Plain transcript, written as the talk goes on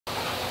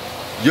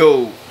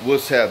Yo,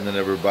 what's happening,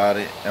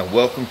 everybody, and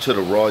welcome to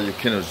the Royal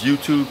Kennels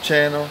YouTube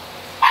channel.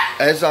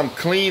 As I'm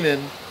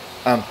cleaning,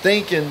 I'm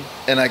thinking,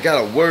 and I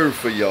got a word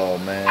for y'all,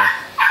 man.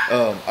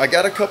 I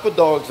got a couple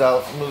dogs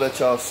out. I'm gonna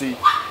let y'all see.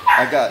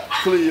 I got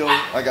Cleo,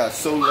 I got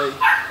Soleil,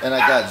 and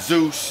I got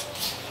Zeus,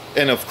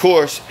 and of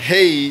course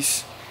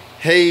Hayes.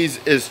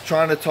 Hayes is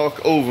trying to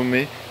talk over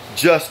me.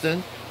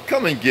 Justin,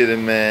 come and get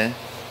him, man.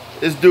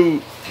 This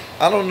dude,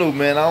 I don't know,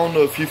 man. I don't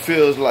know if he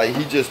feels like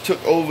he just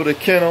took over the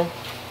kennel,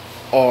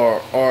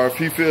 or if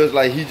he feels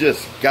like he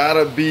just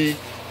gotta be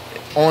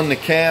on the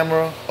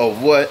camera or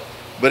what.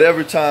 But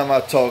every time I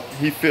talk,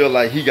 he feel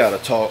like he gotta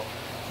talk.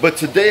 But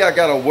today I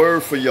got a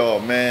word for y'all,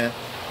 man.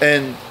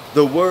 And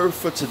the word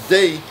for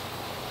today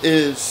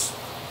is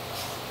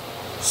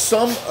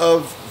some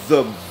of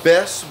the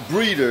best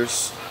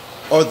breeders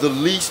are the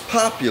least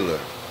popular.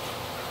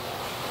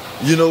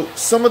 You know,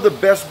 some of the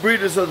best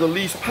breeders are the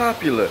least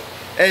popular.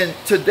 And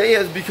today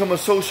has become a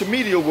social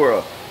media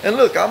world. And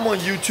look, I'm on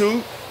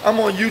YouTube. I'm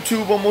on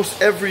YouTube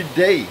almost every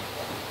day.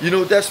 You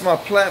know, that's my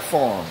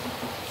platform.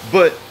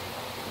 But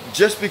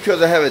just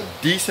because I have a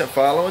decent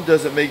following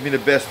doesn't make me the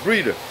best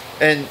breeder.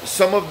 And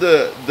some of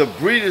the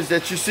breeders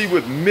that you see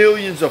with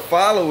millions of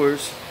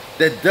followers,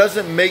 that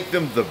doesn't make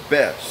them the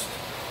best.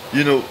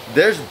 You know,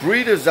 there's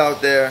breeders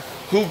out there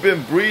who've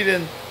been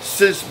breeding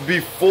since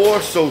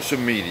before social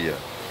media.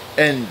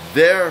 And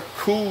they're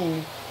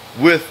cool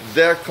with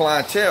their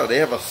clientele. They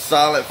have a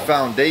solid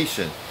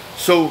foundation.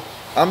 So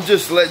I'm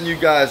just letting you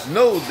guys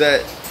know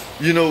that,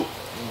 you know,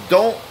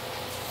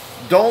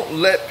 don't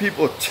let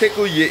people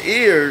tickle your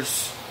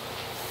ears,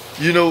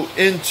 you know,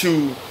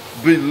 into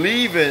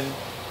believing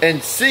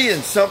and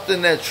seeing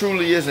something that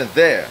truly isn't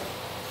there.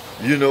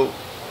 You know,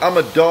 I'm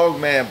a dog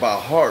man by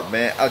heart,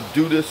 man. I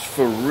do this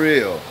for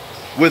real.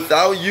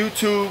 Without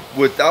YouTube,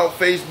 without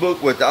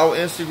Facebook, without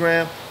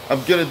Instagram,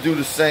 I'm gonna do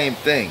the same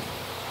thing.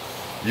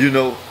 You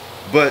know,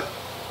 but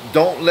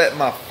don't let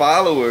my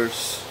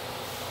followers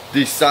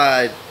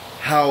decide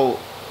how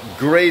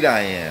great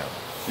I am.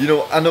 You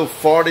know, I know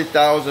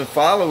 40,000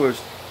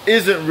 followers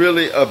isn't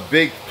really a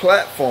big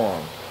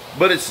platform,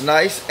 but it's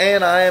nice,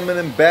 and I am an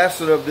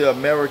ambassador of the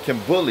American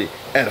Bully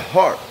at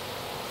heart.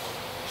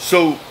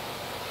 So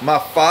my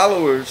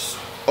followers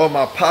or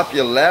my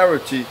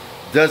popularity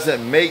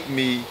doesn't make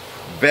me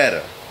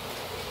better.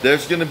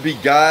 There's gonna be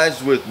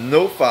guys with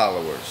no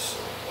followers.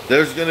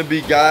 There's gonna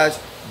be guys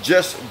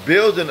just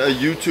building a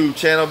YouTube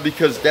channel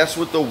because that's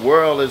what the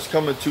world is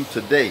coming to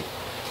today.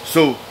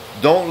 So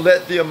don't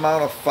let the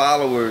amount of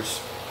followers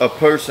a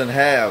person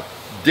have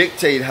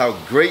dictate how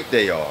great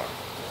they are.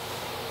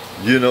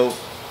 You know,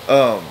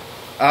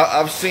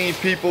 I've seen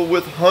people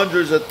with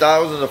hundreds of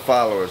thousands of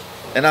followers,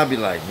 and I'll be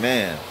like,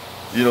 man,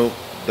 you know,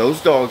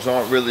 those dogs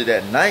aren't really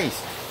that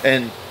nice.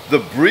 And the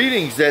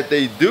breedings that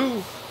they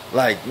do,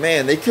 like,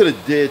 man, they could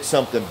have did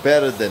something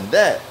better than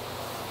that.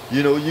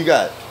 You know, you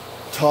got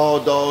tall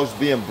dogs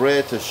being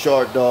bred to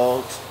short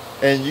dogs,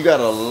 and you got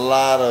a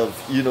lot of,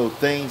 you know,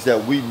 things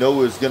that we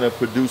know is going to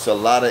produce a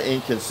lot of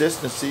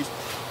inconsistencies,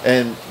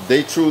 and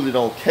they truly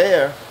don't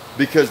care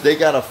because they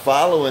got a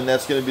following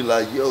that's going to be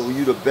like, yo,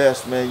 you the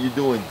best, man, you're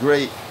doing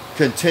great,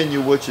 continue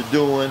what you're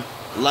doing,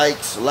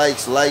 likes,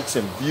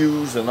 and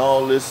views and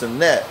all this and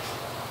that,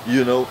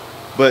 you know.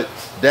 But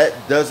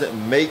that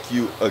doesn't make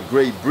you a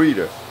great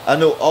breeder. I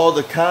know all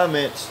the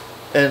comments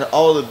and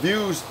all the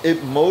views, it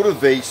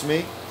motivates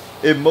me.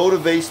 It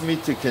motivates me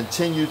to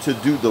continue to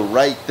do the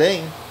right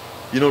thing,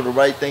 you know, the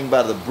right thing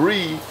by the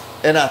breed.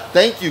 And I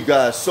thank you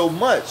guys so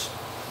much.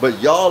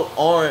 But y'all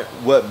aren't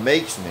what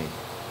makes me.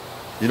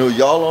 You know,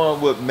 y'all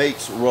aren't what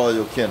makes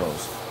Royal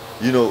Kennels.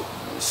 You know,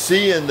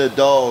 seeing the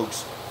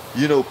dogs,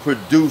 you know,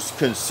 produce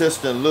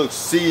consistent looks,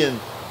 seeing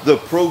the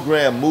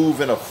program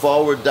move in a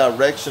forward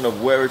direction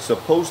of where it's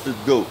supposed to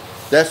go.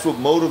 That's what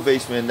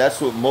motivates me, and that's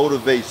what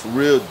motivates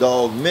real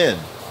dog men.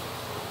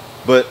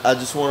 But I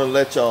just want to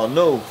let y'all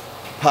know,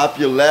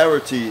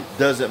 popularity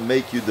doesn't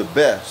make you the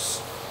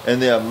best,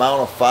 and the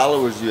amount of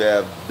followers you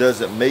have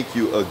doesn't make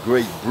you a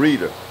great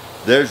breeder.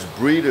 There's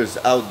breeders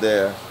out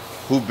there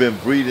who've been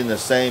breeding the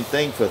same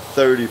thing for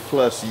 30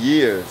 plus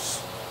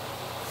years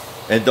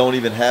and don't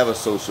even have a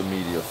social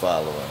media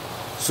following.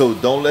 So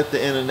don't let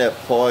the internet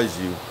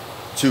poison you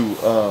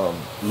to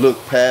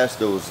look past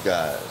those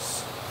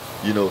guys.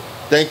 You know,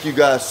 thank you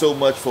guys so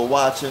much for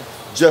watching.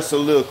 Just a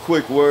little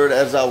quick word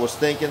as I was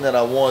thinking that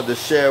I wanted to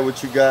share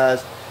with you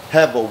guys.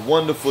 Have a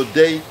wonderful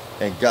day,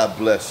 and God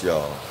bless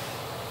y'all.